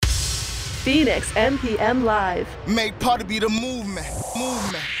Phoenix MPM Live. Make part to be the movement.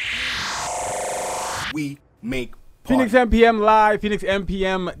 We make part. Phoenix MPM Live,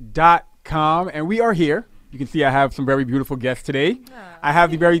 phoenixmpm.com, and we are here. You can see I have some very beautiful guests today. I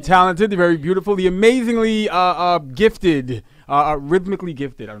have the very talented, the very beautiful, the amazingly gifted, rhythmically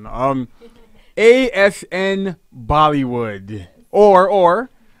gifted, I don't know, ASN Bollywood. Or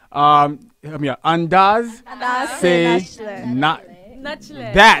Andaz Se Not.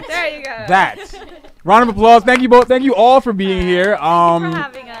 That. There you go. That. Round of applause. Thank you both. Thank you all for being here. Thank you for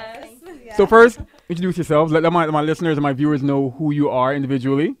having us. So first, introduce yourselves. Let my listeners and my viewers know who you are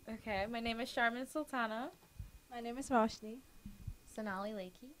individually. Okay, my name is Sharmin Sultana. My name is Roshni. Sonali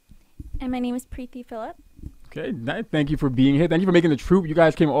Lakey. And my name is Preeti Phillip. Okay, nice. Thank you for being here. Thank you for making the troop. You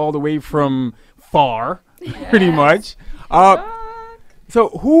guys came all the way from far, pretty much. So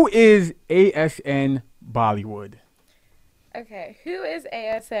who is ASN Bollywood? Okay, who is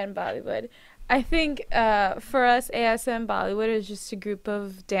ASN Bollywood? I think for us, ASN Bollywood is just a group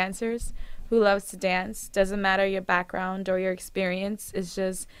of dancers who loves to dance. Doesn't matter your background or your experience. It's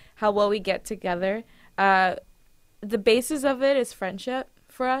just how well we get together. The basis of it is friendship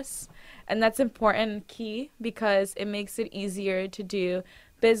for us, and that's important and key because it makes it easier to do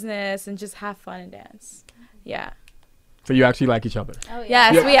business and just have fun and dance. Yeah. So you actually like each other. Oh,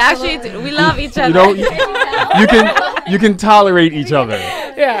 yeah. Yes, we actually do. We love each other. You know, you can tolerate each other.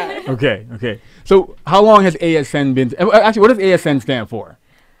 Yeah. Okay. So how long has ASN been? Actually, what does ASN stand for?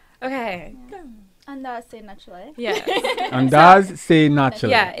 Okay. Andaz Se Nachale. Yeah. Andaz Se Nachale.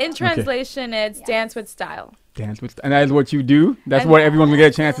 Yeah. In translation, it's dance with style. Dance with, and that is what you do. That's what everyone will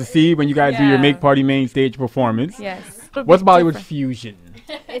get a chance to see when you guys do your Yeah. Make Party main stage performance. Yes. What's Bollywood fusion?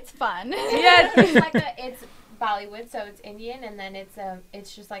 It's fun. Yeah. It's Bollywood, so it's Indian, and then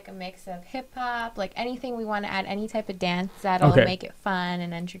it's just like a mix of hip hop, like anything we want to add, any type of dance that'll make it fun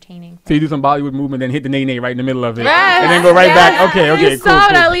and entertaining. So you do some Bollywood movement, then hit the nay right in the middle of it, Yes. and then go right back. Okay, You cool. saw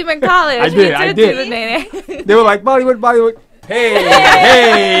it at Lehman College. I did. We do the nene. They were like Bollywood.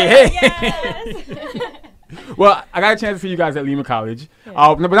 Hey. Well, I got a chance to see you guys at Lehman College,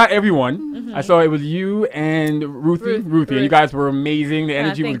 no, but not everyone. I saw it was you and Ruthie, and you guys were amazing. The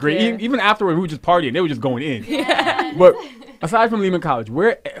energy was thank great. you. Even afterward, we were just partying. They were just going in. But aside from Lehman College,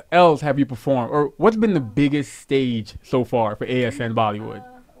 where else have you performed, or what's been the biggest stage so far for ASN Bollywood,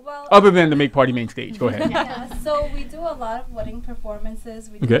 other than the Make Party main stage? Go ahead. So we do a lot of wedding performances.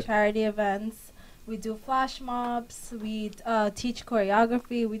 We do charity events. We do flash mobs. We teach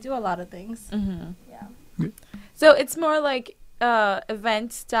choreography. We do a lot of things. Mm-hmm. Yeah. So it's more like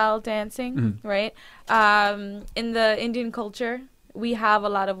event style dancing, right? In the Indian culture, we have a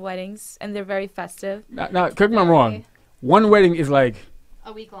lot of weddings, and they're very festive. Now, correct me if I'm wrong. One wedding is like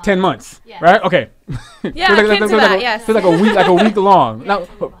A week long. 10 months, Yeah. right? Okay. Yeah, akin to that, yes. So like a week long. Now,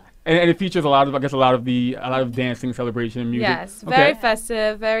 and it features a lot of dancing, celebration, and music. Yes, very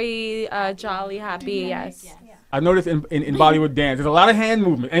festive, very jolly, happy. Yes. I've noticed in Bollywood dance, there's a lot of hand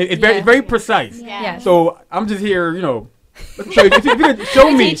movement, and it's very precise. Yes. So I'm just here, So if you could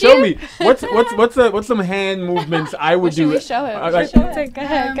show me, what's some hand movements I would do? Show him. Go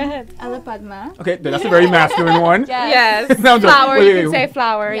ahead. Ala Padma. Okay, that's a very masculine one. Yes. No, I'm joking. Flower. Wait, You wait, can wait. say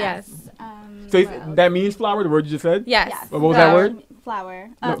flower. Yes. So that means flower, the word you just said? Yes. What was that word? Flower.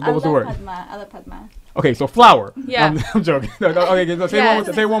 No, what was the word? Ala Padma. Okay, so flower. Yeah. I'm joking. Okay,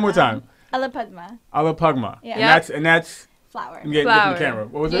 say it one more time. Ala Padma. Ala Pagma. Yeah. And that's Flower. get Flower. the camera.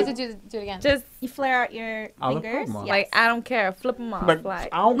 What was You it? have to do it again. Just You flare out your Ala fingers. Padma. like I don't care. Flip them off. Like, Like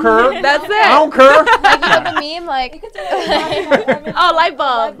I don't care. that's it. I don't care. Like, you know the meme, like, Oh, light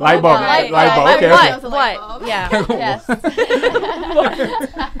bulb. Light bulb. Light Light bulb. bulb. Okay. What? okay. What? Yeah. yes.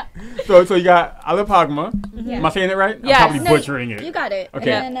 So you got Ala Pagma. Am I saying it right? Yes. I'm probably No, butchering it. You got it.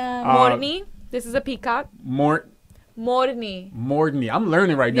 Okay. And then, Morni. This is a peacock. Morni. Morni. I'm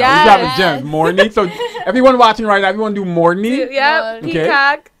learning right now. Yes. You dropping gems. Morni. So everyone watching right now, everyone do Morni. Yep. Okay.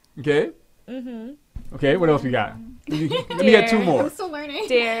 Peacock. Okay. Mhm. Okay. What else we got? Let me get two more. still learning.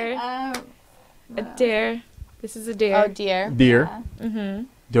 Deer. A deer. This is a deer. Oh, dear. Deer. Mhm.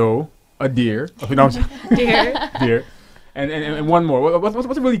 Doe. A deer. Okay, no, Deer. deer. And one more.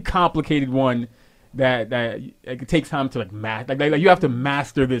 What's a really complicated one that it takes time to master? Like you have to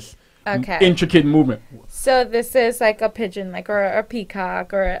master this Okay. intricate movement. So this is like a pigeon, like or a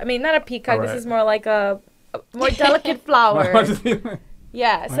peacock, or I mean not a peacock. Alright. This is more like a more delicate flower. It's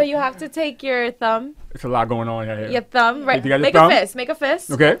Yeah. So you have to take your thumb, a lot going on here. your thumb, right? You got your Make thumb? a fist. Make a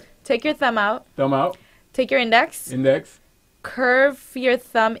fist. Okay. Take your thumb out. Thumb out. Take your index. Index. Curve your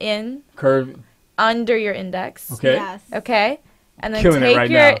thumb in Curve. under your index. Okay. Yes. Okay. And then Killing it take right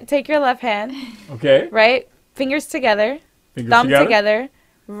your now. take your left hand, Okay. right? Fingers together, Fingers thumb together.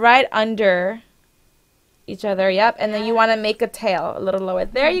 right under each other. Yep. And then you want to make a tail a little lower.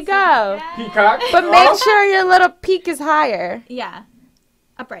 There you go. Peacock. But make sure your little peak is higher. Yeah.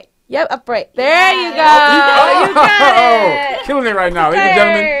 Upright. Yep, upright. There you go. Oh, You got it. killing it right now, ladies and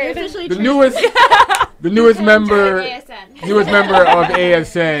gentlemen. Officially The trained. newest member ASN. Newest member of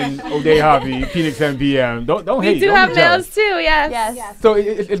ASN, O'Day Hobby, Phoenix MPM. Don't hate. We do don't have be jealous. males too, yes. So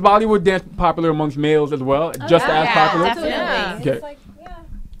is Bollywood dance popular amongst males as well? Just as popular? definitely. Yeah. Okay. It's like, yeah.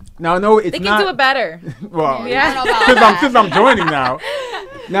 Now I know it's They can not. do it better. Well, Yeah. since I'm joining now.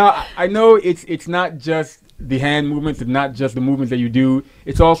 Now I know it's not just the hand movements, it's not just the movements that you do.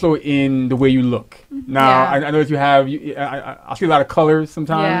 It's also in the way you look. Now Yeah. I know that you have. I see a lot of colors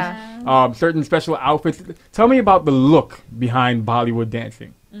sometimes. Yeah. Certain special outfits. Tell me about the look behind Bollywood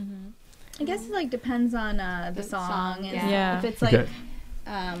dancing. I guess it like depends on the song and Yeah. if it's like Okay.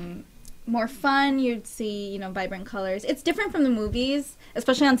 more fun, you'd see vibrant colors. It's different from the movies,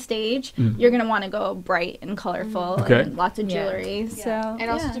 especially on stage. You're gonna want to go bright and colorful Okay. and lots of Yeah. jewelry. So It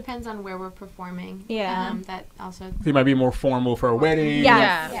also depends on where we're performing. Yeah. That also. So it might be more formal for a wedding.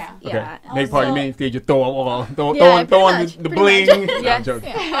 yeah, Yeah. Okay. yeah. Make party Also- main stage, you throw on Yeah, throw on pretty the much, bling. pretty No, I'm Yes.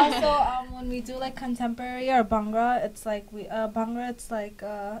 joking. Also, when we do like contemporary or bhangra, it's like bhangra. It's like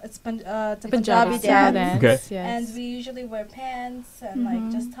it's a Punjabi dance, Okay. and we usually wear pants and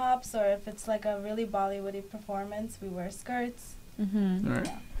like just tops. Or if it's like a really Bollywoody performance, we wear skirts. Mm-hmm. All right.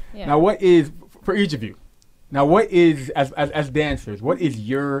 Yeah. Now, what is for each of you? Now, what is as dancers? What is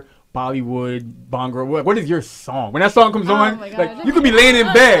your Bollywood Bhangra? What is your song? When that song comes on, my like God. you could be laying in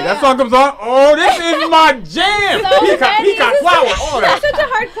bed. That song comes on. Oh, this is my jam. Peacock flower. All that. Such a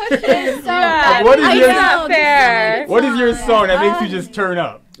hard question. So Yeah. What is I your- know, fair. What is your song that makes you just turn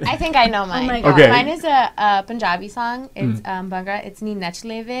up? I think I know mine. my God. Okay. Mine is a Punjabi song. It's Bhangra. It's Ni Nach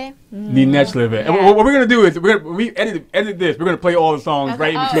Leve. The next level. And Yeah. what we're gonna do is when we edit this. We're gonna play all the songs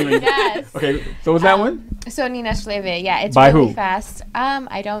right in between. Yes. Okay. So was that one? So Ni Nach Leve. Yeah, it's By really who? fast.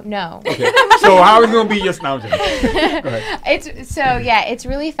 I don't know. Okay. So how is it gonna be your sound? Go ahead. It's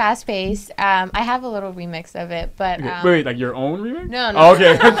really fast paced. I have a little remix of it, but Okay. Wait, like your own remix? No, no. Oh,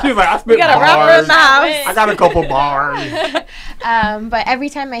 okay. She's like, I spit got a rapper bars. in the house. I got a couple bars. But every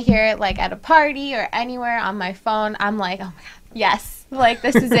time I hear it, like at a party or anywhere on my phone, I'm like, oh my god, yes, like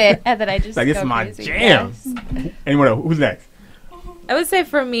this is it, and then I just Like, this go is my crazy. jam. Yes. Anyone else? Who's next? I would say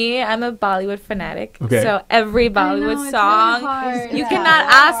for me, I'm a Bollywood fanatic. Okay. So every Bollywood it's song, really hard. you Yeah. cannot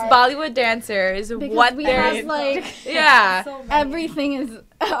ask Bollywood dancers because what we they're have like yeah. So many. everything is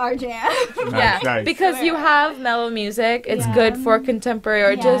our jam. Yeah, Nice. because you have mellow music. It's good for contemporary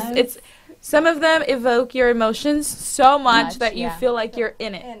or just Yes. it's. Some of them evoke your emotions so much Much, that you yeah. feel like you're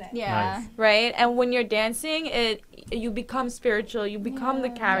in it, in it. Yeah. Nice. right? And when you're dancing, you become spiritual. You become the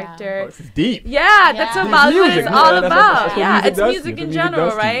Oh, character. this is deep. Yeah, that's what Yeah. Bollywood Music. is all Yeah, that's about. what Yeah, music it's does to you. music That's in what music general,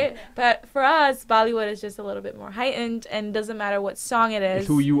 does to you. right? But for us, Bollywood is just a little bit more heightened, and doesn't matter what song it is. It's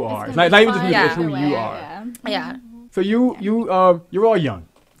who you are. It's gonna not be even just fun music. Yeah. It's who either you way, are. yeah. Yeah. So you're all young,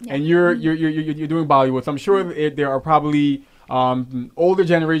 and you're doing Bollywood. So I'm sure there are probably older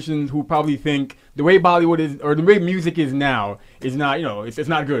generations who probably think the way Bollywood is or the way music is now is not it's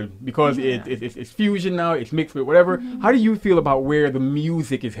not good because it's fusion now. It's mixed with whatever. How do you feel about where the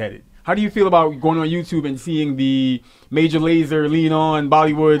music is headed? How do you feel about going on YouTube and seeing the Major Lazer Lean On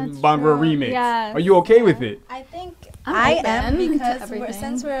Bollywood Bhangra remix? Yeah. Are you okay with it? I think I'm I am open to because everything.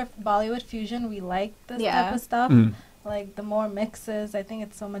 since we're Bollywood fusion, we like this Yeah. type of stuff. Mm. Like the more mixes, I think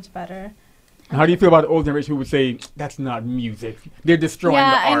it's so much better. How do you feel about the old generation who would say that's not music? They're destroying Yeah,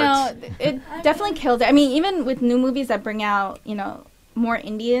 the art. I know. It definitely killed it. I mean, even with new movies that bring out, more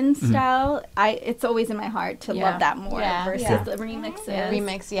Indian style, it's always in my heart to Yeah. love that more Yeah. versus Yeah. the remixes.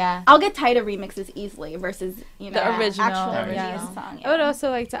 Remix, yeah. I'll get tired of remixes easily versus, The original, actual yeah. Indian song. I would also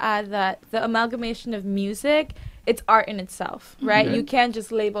like to add that the amalgamation of music, it's art in itself, right? Okay. You can't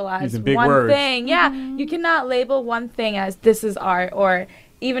just label as Using big one words. thing. Yeah, you cannot label one thing as this is art, or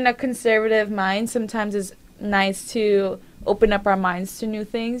even a conservative mind sometimes is nice to open up our minds to new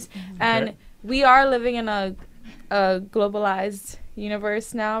things. And Okay. we are living in a globalized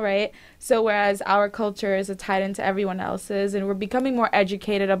universe now, right? So whereas our culture is tied into everyone else's, and we're becoming more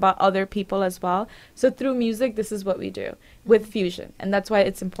educated about other people as well. So through music, this is what we do with fusion, and that's why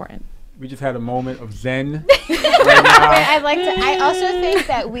it's important. We just had a moment of zen right now. I also think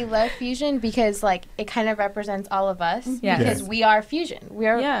that we love fusion because like it kind of represents all of us. Yes. Because we are fusion. We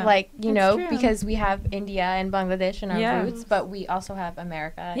are Yeah. like true. because we have India and Bangladesh in our Yeah. roots, but we also have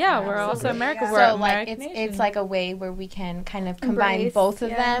America. Yeah, in we're our also roots. America. Yeah. We're So like American it's nation. like a way where we can kind of combine Embrace, both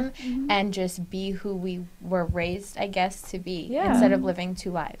of yeah. them and just be who we were raised, I guess, to be Yeah. instead of living two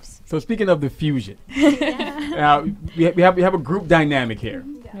lives. So speaking of the fusion, now we have a group dynamic here.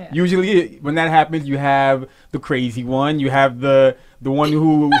 Yeah. Usually, when that happens, you have the crazy one. You have the one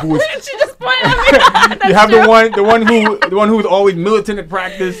who is. She just pointed at me. You have the one who is always militant at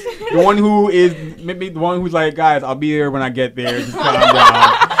practice. The one who is maybe the one who's like, guys, I'll be there when I get there. Just calm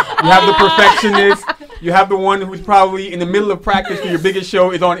down. You have the perfectionist. You have the one who's probably in the middle of practice for your biggest show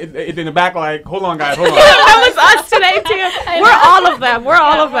is in the back like, hold on, guys, hold on. That was us today too. We're all of them. We're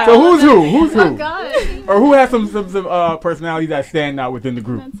all of them. So who's who? Who's who? Oh God. Or who has some personalities that stand out within the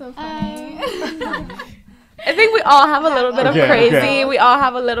group? That's so funny. I think we all have a little bit of crazy. Okay. We all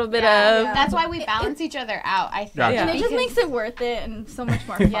have a little bit of. That's why we balance each other out, I think. Gotcha. And it just makes it worth it and so much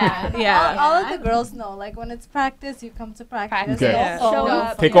more fun. Yeah. All of the girls know, like when it's practice, you come to practice. Okay. Yeah. Show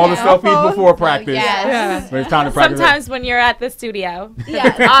up. Take all the selfies before practice. Yes. When it's time to practice. Sometimes when you're at the studio.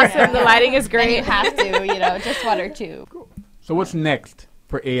 Yeah. Awesome. The lighting is And great. you have to, just one or two. So what's next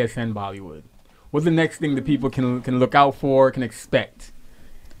for ASN Bollywood? What's the next thing that people can look out for, can expect?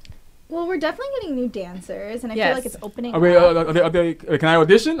 Well, we're definitely getting new dancers, and I Yes. feel like it's opening Are we, up. can I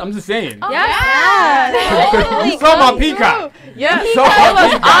audition? I'm just saying. Yeah. You saw my peacock. Yeah. So It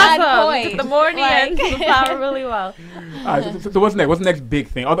was Bad awesome. point. You took the morning and the flower really well. So what's next? What's the next big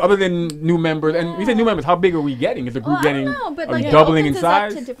thing? Other than new members, and we say new members, how big are we getting? Is the group Well, I getting don't know, but are we like it doubling in opens us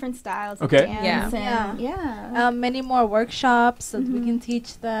up size? to different styles Okay. of dance. And yeah. Many more workshops so that we can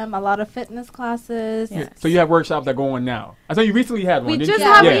teach them. A lot of fitness classes. Yeah. So you have workshops that go on now. I thought you recently had one. We didn't just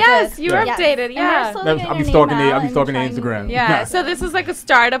you? have Yeah. yes, you were Yes. updated, And yeah. we're slowly I'll be getting stalking our name the out and Instagram. trying- Yeah, so this is like a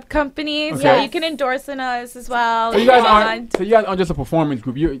startup company, so Okay. you can endorse in us as well. So if you guys you aren't. want. So you guys aren't just a performance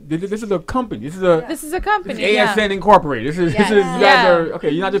group. This is a company. This is a. This is a This company. is ASN Incorporated. This is you guys Yeah. are okay.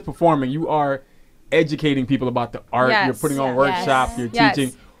 You're not just performing. You are educating people about the art. Yes. You're putting on Yes. workshops. You're Yes.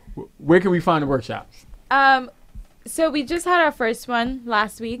 teaching. Where can we find the workshops? So we just had our first one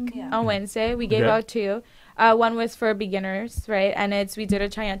last week on Wednesday. We gave Okay. out two. One was for beginners, right? And we did a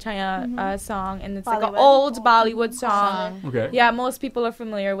Chaya Chaya song, and it's like an Bollywood. old Bollywood song. Okay. Yeah, most people are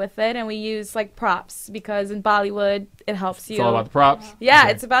familiar with it, and we use like props because in Bollywood it helps you. It's all about the props. Yeah,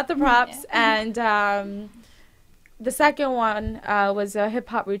 Okay. it's about the props. And the second one was a hip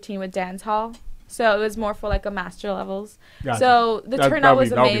hop routine with dance hall. So it was more for like a master levels. Gotcha. So the That- turnout that'll be- was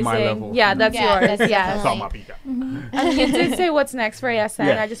that'll be amazing. my level. Yeah, that's Yeah, yours. that's Yeah. It's all my peacock. And you did say what's next for ASN.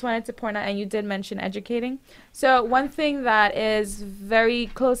 Yeah. I just wanted to point out, and you did mention educating. So one thing that is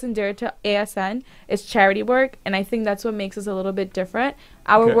very close and dear to ASN is charity work, and I think that's what makes us a little bit different.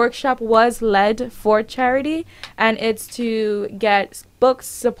 Our Okay. workshop was led for charity, and it's to get books,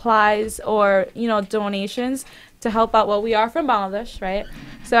 supplies, or donations to help out. Well, we are from Bangladesh, right?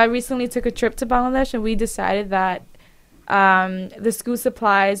 So I recently took a trip to Bangladesh, and we decided that the school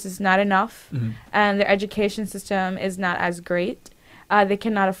supplies is not enough, and their education system is not as great. They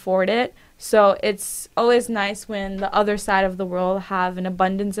cannot afford it. So it's always nice when the other side of the world have an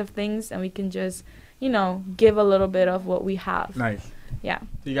abundance of things, and we can just, give a little bit of what we have. Nice. Yeah.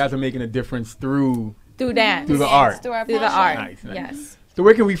 So you guys are making a difference through Through dance. the art. Through our Through the passion. art. Nice, nice. Yes. So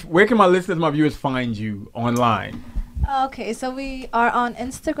where can my listeners, my viewers find you online? Okay, so we are on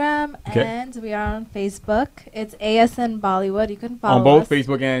Instagram Okay. and we are on Facebook. It's ASN Bollywood. You can follow On both us.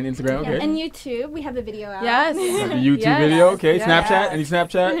 Facebook and Instagram. Okay. And YouTube, we have the video out. Yes. Like the YouTube Yes. video. Okay. Yes. Snapchat. Any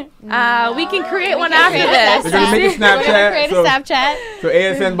Snapchat? We can create one can after create this. They're gonna make a We're gonna Snapchat. create a So, Snapchat. so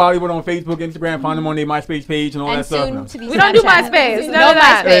ASN Bollywood on Facebook, Instagram. Find them on their MySpace page and all And that stuff. soon No. to be We don't do Snapchat. MySpace. No None of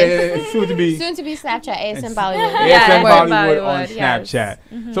that. MySpace. Soon to be. Soon to be Snapchat, ASN It's Bollywood. Yeah, ASN word Bollywood on Bollywood, yes.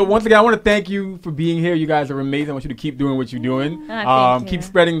 Snapchat. So once again, I want to thank you for being here. You guys are amazing. I want you to keep doing what you're doing. Thank Keep you.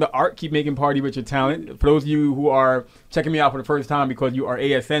 spreading the art. Keep making party with your talent. For those of you who are checking me out for the first time because you are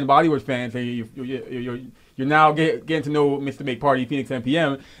ASN Bollywood fans and you're now getting to know Mr. Make Party, Phoenix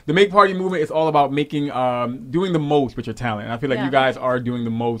MPM. The Make Party movement is all about making doing the most with your talent. And I feel like Yeah. you guys are doing the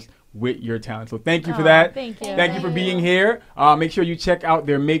most with your talent. So thank you for that. Thank you. Thank you for being here. Make sure you check out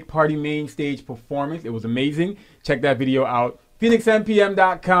their Make Party main stage performance. It was amazing. Check that video out.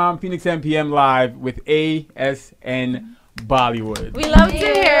 PhoenixMPM.com, Phoenix MPM Live with ASN Bollywood. We love to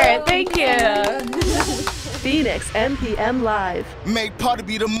hear it. Thank you. Phoenix MPM Live. Make party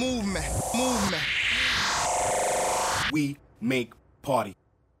be the movement. We make party.